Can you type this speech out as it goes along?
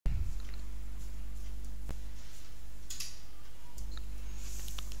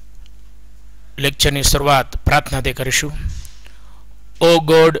લેક્ચરની શરૂઆત પ્રાર્થનાથી કરીશું. ઓ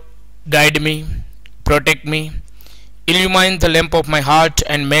God, guide me, protect me, illumine the lamp of my heart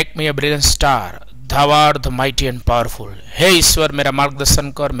and make me a brilliant star. Thou art the mighty and powerful. हे ईश्वर, मेरा मार्गदर्शन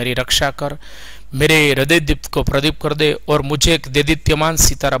कर, मेरी रक्षा कर, मेरे हृदय दीप को प्रदीप कर दे और मुझे एक देदीप्यमान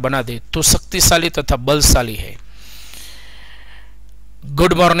सितारा बना दे. तू शक्तिशाली तथा बलशाली है.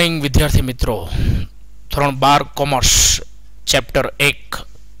 गुड मॉर्निंग विद्यार्थी मित्रों. ધોરણ 12 કોમર્સ ચેપ્ટર 1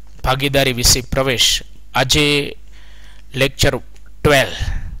 ભાગીદારી વિષય પ્રવેશ. આજે લેક્ચર 12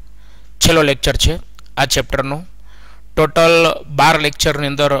 છેલ્લો લેક્ચર છે આ ચેપ્ટરનો. ટોટલ 12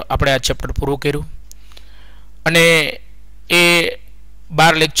 લેક્ચરની અંદર આપણે આ ચેપ્ટર પૂરું કર્યું અને એ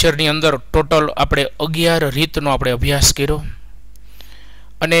 12 લેક્ચરની અંદર ટોટલ આપણે 11 રીતનો આપણે અભ્યાસ કર્યો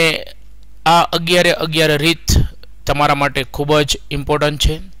અને આ 11 રીત તમારા માટે ખૂબ જ ઇમ્પોર્ટન્ટ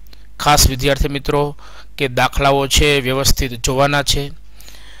છે. ખાસ વિદ્યાર્થી મિત્રો કે દાખલાઓ છે વ્યવસ્થિત જોવાના છે.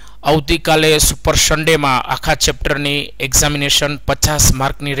 આવતીકાલે સુપર સન્ડેમાં આખા ચેપ્ટરની એક્ઝામિનેશન 50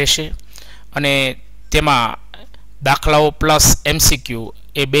 માર્કની રહેશે અને તેમાં દાખલાઓ પ્લસ MCQ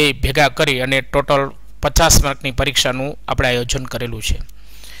એ બે ભેગા કરી અને ટોટલ 50 માર્કની પરીક્ષાનું આપણે આયોજન કરેલું છે.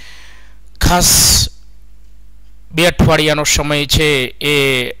 ખાસ 2 અઠવાડિયાનો સમય છે એ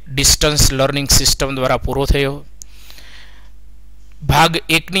ડિસ્ટન્સ લર્નિંગ સિસ્ટમ દ્વારા પૂરો થયો. ભાગ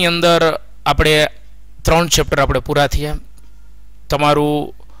 1 ની અંદર આપણે 3 ચેપ્ટર આપણે પૂરા થયા.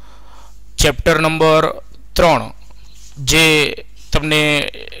 તમારું ચેપ્ટર નંબર 3 જે તમને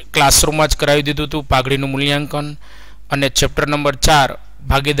ક્લાસરૂમમાં જ કરાવી દીધું હતું, પાઘડીનું મૂલ્યાંકન, અને ચેપ્ટર નંબર 4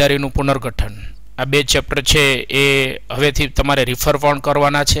 ભાગીદારીનું પુનર્ગઠન. આ 2 ચેપ્ટર છે એ હવેથી તમારે રિફર પણ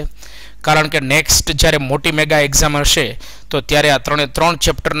કરવાના છે, કારણ કે નેક્સ્ટ જ્યારે મોટી મેગા એક્ઝામ હશે તો ત્યારે આ 3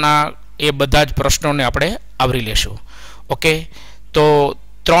 ચેપ્ટરના એ બધા જ પ્રશ્નોને આપણે આવરી લેશું. ઓકે, તો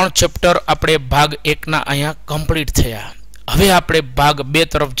 3 ચેપ્ટર આપણે ભાગ 1ના અહીંયા કમ્પ્લીટ થયા. હવે આપણે ભાગ 2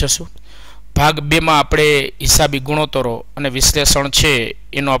 તરફ જશું. ભાગ 2માં આપણે હિસાબી ગુણોત્તરો અને વિશ્લેષણ છે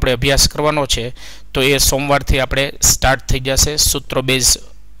એનો આપણે અભ્યાસ કરવાનો છે. તો એ સોમવારથી આપણે સ્ટાર્ટ થઈ જશે. સૂત્રો બેઝ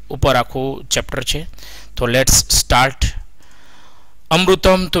ઉપર આખું ચેપ્ટર છે. તો લેટ્સ સ્ટાર્ટ.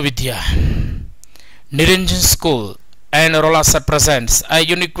 અમૃતમ તો વિદ્યા. નિરંજન school and Rola sir presents a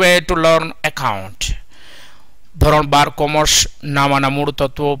unique way to learn account. ધોરણ 12 કોમર્સ નામાના મૂળ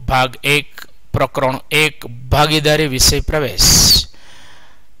તત્વો ભાગ 1 પ્રકરણ 1 ભાગીદારી વિષય પ્રવેશ.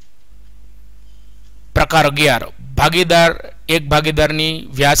 પ્રકાર 11 ભાગીદાર. એક ભાગીદારની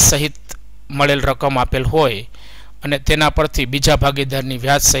વ્યાજ સહિત મળેલ રકમ આપેલ હોય અને તેના પરથી બીજા ભાગીદારની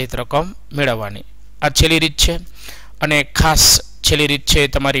વ્યાજ સહિત રકમ મેળવવાની. આ છેલ્લી રીત છે અને ખાસ છેલ્લી રીત છે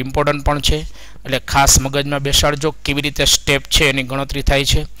તમારી ઇમ્પોર્ટન્ટ પણ છે, એટલે ખાસ મગજમાં બેસાડજો કેવી રીતે સ્ટેપ છે એની ગણતરી થાય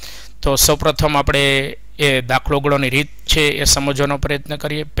છે. તો સૌપ્રથમ આપણે એ દાખલો ગણવાની રીત છે એ સમજવાનો પ્રયત્ન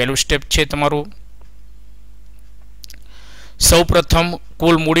કરીએ. પહેલું સ્ટેપ છે તમારું, સૌપ્રથમ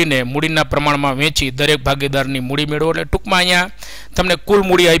કુલ મૂડીને મૂડીના પ્રમાણમાં વેચી દરેક ભાગીદારની મૂડી મેળવો. એટલે ટૂંકમાં અહીંયા તમને કુલ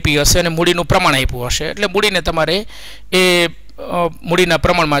મૂડી આપી હશે અને મૂડીનું પ્રમાણ આપ્યું હશે, એટલે મૂડીને તમારે એ મૂડીના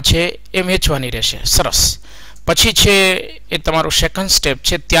પ્રમાણમાં છે એ વેચવાની રહેશે. સરસ. પછી છે એ તમારું સેકન્ડ સ્ટેપ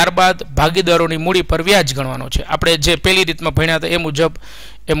છે. ત્યારબાદ ભાગીદારોની મૂડી પર વ્યાજ ગણવાનું છે. આપણે જે પહેલી રીતમાં ભણ્યા હતા એ મુજબ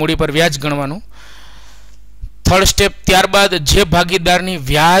એ મૂડી પર વ્યાજ ગણવાનું. થર્ડ સ્ટેપ, ત્યારબાદ જે ભાગીદારની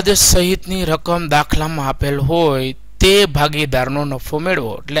વ્યાજ સહિતની રકમ દાખલામાં આપેલ હોય તે ભાગીદારનો નફો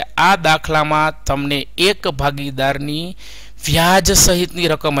મેળવો. એટલે આ દાખલામાં તમને એક ભાગીદારની વ્યાજ સહિતની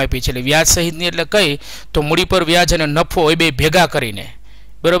રકમ આપી છે. એટલે વ્યાજ સહિતની એટલે કઈ, તો મૂડી પર વ્યાજ અને નફો એ બે ભેગા કરીને,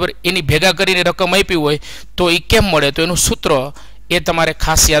 બરોબર, એની ભેગા કરીને રકમ આપી હોય તો એ કેમ મળે, તો એનું સૂત્ર એ તમારે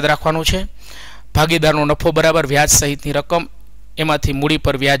ખાસ યાદ રાખવાનું છે. ભાગીદારનો નફો બરાબર વ્યાજ સહિતની રકમ, એમાંથી મૂડી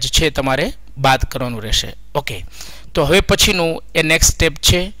પર વ્યાજ છે તમારે બાદ કરવાનું રહેશે. ઓકે, તો હવે પછીનું એ નેક્સ્ટ સ્ટેપ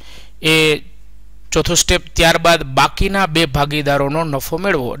છે એ ચોથું સ્ટેપ. ત્યારબાદ બાકીના 2 ભાગીદારોનો નફો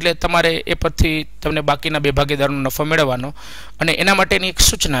મેળવો. એટલે તમારે એ પરથી તમને બાકીના 2 ભાગીદારોનો નફો મેળવવાનો અને એના માટેની એક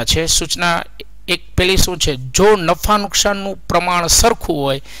સૂચના છે. સૂચના એક પેલી શું છે, જો નફા નુકસાનનું પ્રમાણ સરખું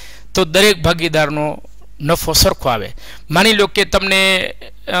હોય તો દરેક ભાગીદારનો નફો સરખો આવે. માની લો કે તમને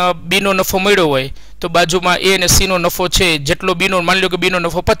બીનો નફો મળ્યો હોય તો બાજુમાં એ અને સીનો નફો છે જેટલો બીનો, માની લો કે બીનો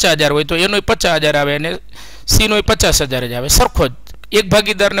નફો 50,000 હોય તો એનો 50,000 આવે અને સીનો 50,000 જ આવે, સરખો જ. એક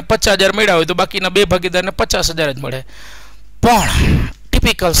ભાગીદારને 50,000 મળ્યા હોય તો બાકીના 2 ભાગીદારને 50,000 જ મળે. પણ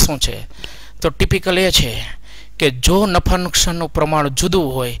ટિપિકલ શું છે, તો ટિપિકલ એ છે કે જો નફા નુકસાનનું પ્રમાણ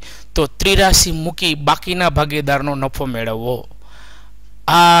જુદું હોય તો ત્રિરાશી મૂકી બાકીના ભાગીદારનો નફો મેળવવો.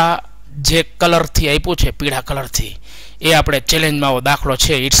 આ જે કલરથી આપ્યું છે, પીળા કલરથી, એ આપણે ચેલેન્જમાં દાખલો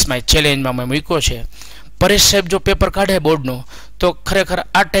છે, ઇટ્સ માય ચેલેન્જમાં મેં મૂક્યો છે. પરેશ સાહેબ જો પેપર કાઢે બોર્ડનું તો ખરેખર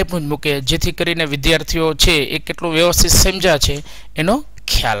આ ટાઈપનું જ મૂકે, જેથી કરીને વિદ્યાર્થીઓ છે એ કેટલું વ્યવસ્થિત સમજ્યા છે એનો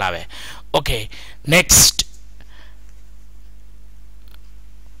ખ્યાલ આવે. ઓકે, નેક્સ્ટ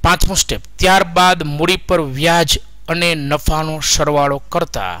પાંચમું સ્ટેપ, ત્યારબાદ મૂડી પર વ્યાજ અને નફાનો સરવાળો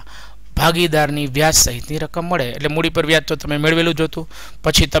કરતા ભાગીદારની વ્યાજ સહિતની રકમ મળે. એટલે મૂડી પર વ્યાજ તો તમે મેળવેલું જ હતું,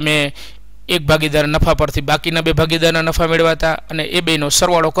 પછી તમે એક ભાગીદાર નફા પરથી બાકીના બે ભાગીદારના નફા મેળવાતા અને એ બેનો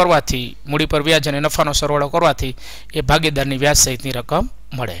સરવાળો કરવાથી, મૂડી પર વ્યાજ અને નફાનો સરવાળો કરવાથી એ ભાગીદારની વ્યાજ સહિતની રકમ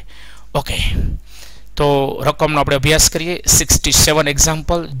મળે. ઓકે, તો રકમનો આપણે અભ્યાસ કરીએ. 67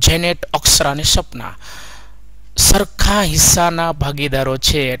 એક્ઝામ્પલ. જેનેટ, અક્ષરા અને સપના સરખા હિસ્સાના ભાગીદારો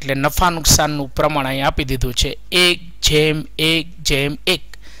છે, એટલે નફા નુકસાનનું પ્રમાણ અહીં આપી દીધું છે 1:1:1.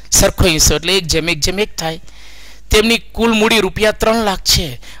 સરખો હિસ્સો એટલે 1:1:1 થાય. તેમની કુલ મૂડી રૂપિયા 3 લાખ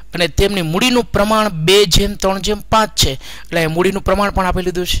છે અને તેમની મૂડીનું પ્રમાણ 2:3:5 છે, એટલે મૂડીનું પ્રમાણ પણ આપી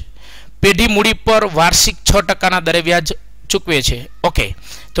લીધું છે. પેઢી મૂડી પર વાર્ષિક 6% દરે વ્યાજ ચૂકવે છે. ઓકે,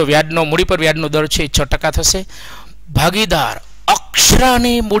 તો વ્યાજનો, મૂડી પર વ્યાજનો દર છે 6% થશે. ભાગીદાર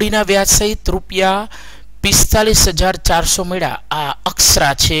અક્ષરાની મૂડીના વ્યાજ સહિત રૂપિયા 45,400 મળ્યા. આ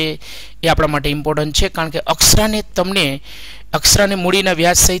અક્ષરા છે એ આપણા માટે ઇમ્પોર્ટન્ટ છે, કારણ કે અક્ષરાને મૂડીના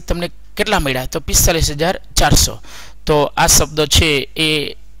વ્યાજ સહિત તમને કેટલા મળ્યા? તો 45,400. તો આ શબ્દ છે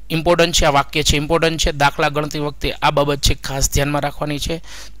એ ઇમ્પોર્ટન્ટ છે, આ વાક્ય છે ઇમ્પોર્ટન્ટ છે. દાખલા ગણતી વખતે આ બાબત છે ખાસ ધ્યાનમાં રાખવાની છે.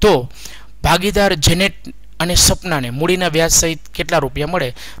 તો ભાગીદાર જેનેટ અને સપનાને મૂડીના વ્યાજ સહિત કેટલા રૂપિયા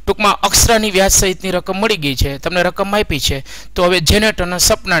મળે? ટૂંકમાં અક્ષરાની વ્યાજ સહિતની રકમ મળી ગઈ છે, તમને રકમ આપી છે. તો હવે જેનેટ અને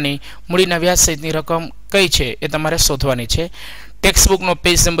સપનાની મૂડીના વ્યાજ સહિતની રકમ કઈ છે એ તમારે શોધવાની છે. ટેક્સ્ટ બુકનો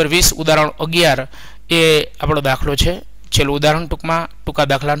પેજ નંબર 20 ઉદાહરણ 11 એ આપણો દાખલો છે. છેલ્લું ઉદાહરણ ટૂંકા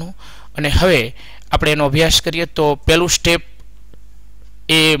દાખલાનું. અને હવે આપણે એનો અભ્યાસ કરીએ. તો પહેલું સ્ટેપ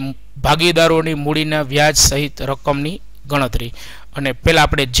એ ભાગીદારોની મૂડીના વ્યાજ સહિત રકમની ગણતરી. અને પહેલાં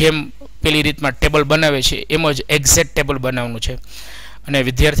આપણે જેમ પેલી રીતમાં ટેબલ બનાવે છે એમ જ એક્ઝેક્ટ ટેબલ બનાવવાનું છે. અને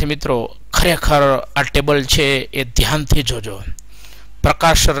વિદ્યાર્થી મિત્રો, ખરેખર આ ટેબલ છે એ ધ્યાનથી જોજો.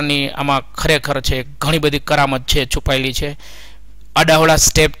 પ્રકાશરની આમાં ખરેખર છે ઘણી બધી કરામત છે, છુપાયેલી છે. આડાવડા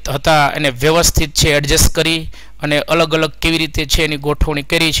સ્ટેપ હતા એને વ્યવસ્થિત છે એડજસ્ટ કરી અને અલગ અલગ કેવી રીતે છે એની ગોઠવણી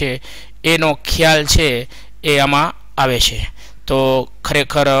કરી છે એનો ખ્યાલ છે એ આમાં આવે છે. તો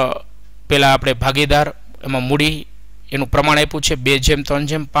ખરેખર પહેલાં આપણે ભાગીદાર, એમાં મૂડી, એનું પ્રમાણ આપ્યું છે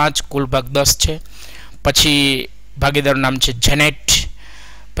 2:3:5, કુલ ભાગ 10 છે. પછી ભાગીદારનું નામ છે જેનેટ,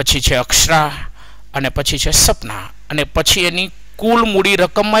 પછી છે અક્ષરા અને પછી છે સપના. અને પછી એની કુલ મૂડી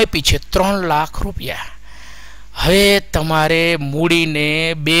રકમ આપી છે 3 લાખ રૂપિયા. હવે તમારે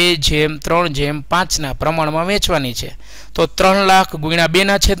મૂડીને 2:3:5 પ્રમાણમાં વેચવાની છે. તો 3 લાખ ગુણ્યા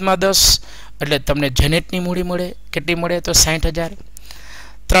 2/10 એટલે તમને જેનેટની મૂડી મળે. કેટલી મળે? તો 60,000.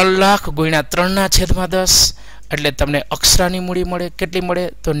 3 લાખ ગુણ્યા 3/10 એટલે તમને અક્ષરાની મૂડી મળે. કેટલી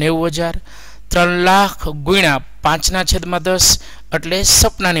મળે? તો 90,000. 3 લાખ ગુણ્યા 5/10 એટલે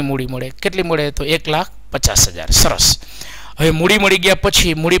સપનાની મૂડી મળે. કેટલી મળે? તો 1,50,000. સરસ. હવે મૂડી મળી ગયા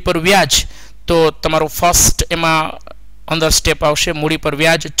પછી મૂડી પર વ્યાજ. તો તમારો ફર્સ્ટ એમાં અંદર સ્ટેપ આવશે મૂડી પર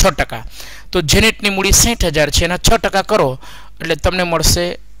વ્યાજ 6%. તો જેનેટની મૂડી 60,000 છે, એના 6% કરો એટલે તમને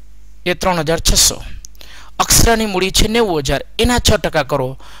મળશે એ 3,600. અક્ષરાની મૂડી છે 90,000, એના 6%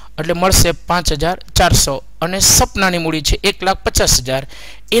 કરો એટલે મળશે 5,400. અને સપનાની મૂડી છે 1,50,000,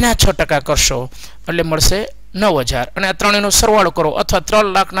 એના 6% કરશો એટલે મળશે 9,000. અને આ ત્રણેયનો સરવાળો કરો અથવા 3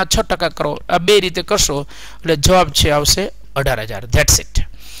 લાખના 6% કરો. આ બે રીતે કરશો એટલે જવાબ છે આવશે 18,000. That's it.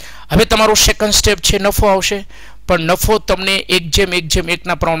 હવે તમારો સેકન્ડ સ્ટેપ છે નફો આવશે. પણ નફો તમને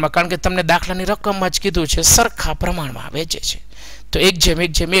 1:1:1 પ્રમાણમાં, કારણ કે તમને દાખલાની રકમમાં જ કીધું છે સરખા પ્રમાણમાં વેચે છે, તો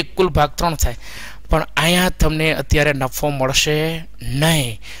 1:1:1 કુલ ભાગ 3 થાય. પણ અહીંયા તમને અત્યારે નફો મળશે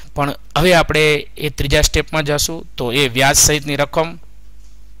નહીં. પણ હવે આપણે એ ત્રીજા સ્ટેપમાં જશું. તો એ વ્યાજ સહિતની રકમ.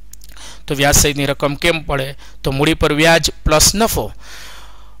 તો વ્યાજ સહિતની રકમ કેમ પડે? તો મૂડી પર વ્યાજ પ્લસ નફો.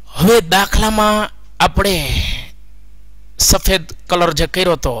 હવે દાખલામાં આપણે સફેદ કલર જે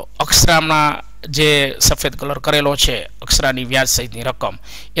કર્યો તો અક્ષરામાં, જે સફેદ કલર કરેલો છે અક્ષરાની વ્યાજ સહિતની રકમ,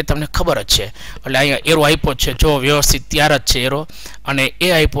 એ તમને ખબર જ છે. એટલે અહીંયા એરો આપ્યો છે, જો વ્યવસ્થિત ત્યાર જ છે એરો, અને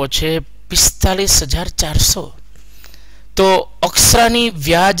એ આપ્યો છે 45,400. તો અક્ષરાની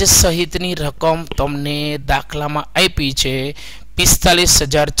વ્યાજ સહિતની રકમ તમને દાખલામાં આપી છે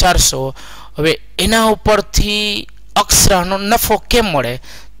 45,400. હવે એના ઉપરથી અક્ષરાનો નફો કેમ મળે?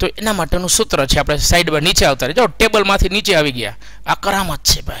 તો એના માટેનું સૂત્ર છે. આપણે સાઈડમાં નીચે આવતા રહીએ. જો ટેબલમાંથી નીચે આવી ગયા, આ કરામત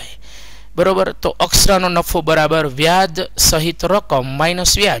છે ભાઈ, બરોબર. તો અક્ષરાનો નફો બરાબર વ્યાજ સહિત રકમ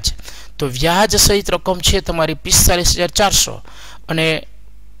માઇનસ વ્યાજ. તો વ્યાજ સહિત રકમ છે તમારી 45,400 અને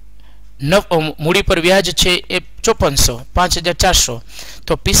મૂડી પર વ્યાજ છે એ 5,400.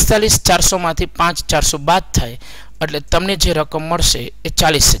 તો 45,400 માંથી 5,400 બાદ થાય એટલે તમને જે રકમ મળશે એ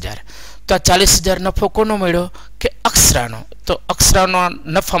 40,000. તો આ 40,000 નફો કોનો મળ્યો? કે અક્ષરાનો. તો અક્ષરાનો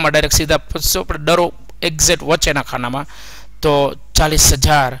નફામાં ડાયરેક્ટ સીધા આપણે ડરો એક્ઝેક્ટ વચ્ચેના ખાનામાં. તો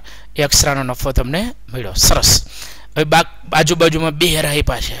 40,000 એ અક્ષરાનો નફો તમને મળ્યો. સરસ. હવે આજુબાજુમાં બે હેરા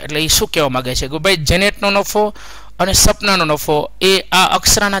આપ્યા છે એટલે એ શું કહેવા માંગે છે કે ભાઈ જેનેટનો નફો અને સપનાનો નફો એ આ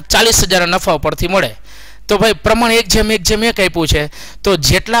અક્ષરાના 40,000 નફા પરથી મળે. તો ભાઈ પ્રમાણ 1:1 આપ્યું છે તો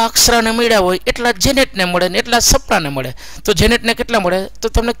જેટલા અક્ષરાને મળ્યા હોય એટલા જેનેટને મળે ને એટલા સપનાને મળે. તો જેનેટને કેટલા મળે તો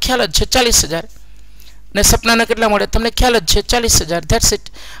તમને ખ્યાલ જ છે 40,000 ને સપનાને કેટલા મળે તમને ખ્યાલ જ છે 40,000. That's it.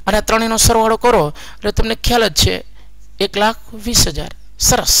 અને આ ત્રણેયનો સરવાળો કરો એટલે તમને ખ્યાલ જ છે 1,20,000.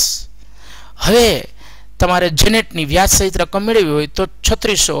 સરસ. હવે તમારે જેનેટની વ્યાજ સહિત રકમ મેળવી હોય તો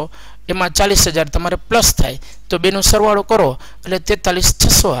 3600 એમાં 40,000 તમારે પ્લસ થાય તો બેનો સરવાળો કરો એટલે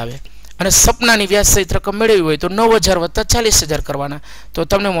 43,600 આવે. અને સપનાની વ્યાજ સહિત રકમ મેળવી હોય તો 9,000 વત્તા 40,000 કરવાના તો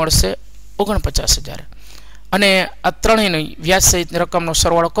તમને મળશે 49,000. અને આ ત્રણેયની વ્યાજ સહિત રકમનો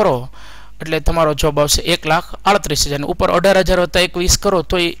સરવાળો કરો એટલે તમારો જવાબ આવશે 1,38,000. ઉપર 18,000 વત્તા 21 કરો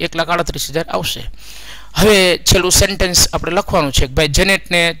તો 1,38,000 આવશે. હવે છેલ્લું સેન્ટેન્સ આપણે લખવાનું છે કે ભાઈ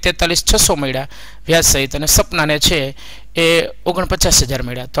જેનેટને 43,600 મળ્યા વ્યાજ સહિત અને સપનાને છે એ 49,000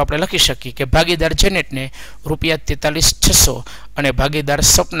 મળ્યા. તો આપણે લખી શકીએ કે ભાગીદાર જેનેટને ₹43,600 અને ભાગીદાર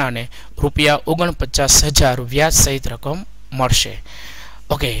સપનાને ₹49,000 વ્યાજ સહિત રકમ મળશે.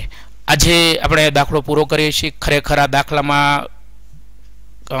 ઓકે, આજે આપણે દાખલો પૂરો કરીએ છીએ. ખરેખર આ દાખલામાં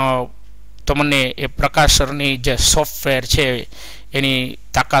તમને એ પ્રકાશરની જે સોફ્ટવેર છે એની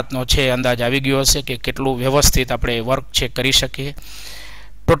તાકાતનો છે અંદાજ આવી ગયો હશે કે કેટલું વ્યવસ્થિત આપણે વર્ક છે કરી શકીએ.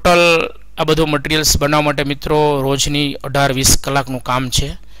 ટોટલ આ બધું મટીરિયલ્સ બનાવવા માટે મિત્રો રોજની 18-20 કલાકનું કામ છે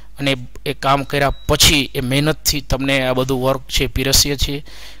અને એ કામ કર્યા પછી એ મહેનતથી તમને આ બધું વર્ક છે પીરસીએ છીએ.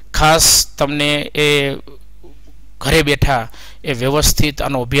 ખાસ તમને એ ઘરે બેઠા એ વ્યવસ્થિત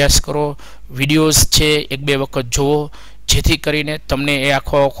આનો અભ્યાસ કરો, વિડીયોઝ છે 1-2 વખત જુઓ જેથી કરીને તમને એ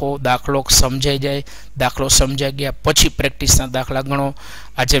આખો દાખલો સમજાઈ જાય. દાખલો સમજાઈ ગયા પછી પ્રેક્ટિસના દાખલા ગણો.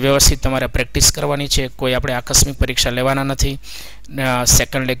 આજે વ્યવસ્થિત તમારે પ્રેક્ટિસ કરવાની છે. કોઈ આપણે આકસ્મિક પરીક્ષા લેવાના નથી.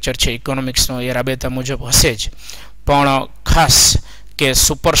 સેકન્ડ લેક્ચર છે ઇકોનોમિક્સનો એ રાબેતા મુજબ હશે જ, પણ ખાસ કે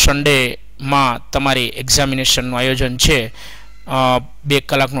સુપર સન્ડેમાં તમારી એક્ઝામિનેશનનું આયોજન છે. 2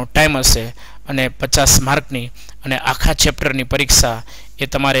 કલાકનો ટાઈમ હશે અને 50 માર્કની અને આખા ચેપ્ટરની પરીક્ષા એ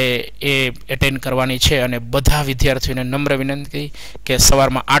તમારે એ એટેન્ડ કરવાની છે. અને બધા વિદ્યાર્થીઓને નમ્ર વિનંતી કે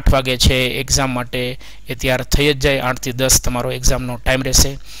સવારમાં 8 વાગે છે એક્ઝામ માટે એ તૈયાર થઈ જ જાય. 8 થી 10 તમારો એક્ઝામનો ટાઈમ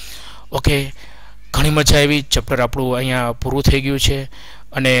રહેશે. ઓકે, ઘણી મજા આવી. ચેપ્ટર આપણું અહીંયા પૂરું થઈ ગયું છે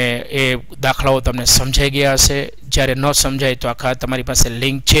અને એ દાખલાઓ તમને સમજાઈ ગયા હશે. જ્યારે ન સમજાય તો આખા તમારી પાસે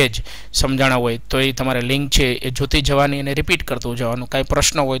લિંક છે જ, સમજાણા હોય તો એ તમારે લિંક છે એ જોતી જવાની અને રિપીટ કરતું જવાનું. કાંઈ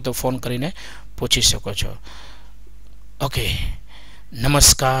પ્રશ્ન હોય તો ફોન કરીને પૂછી શકો છો. ઓકે,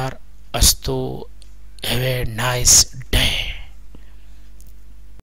 નમસ્કાર, અસ્તુ, હેવ એ નાઇસ ડે.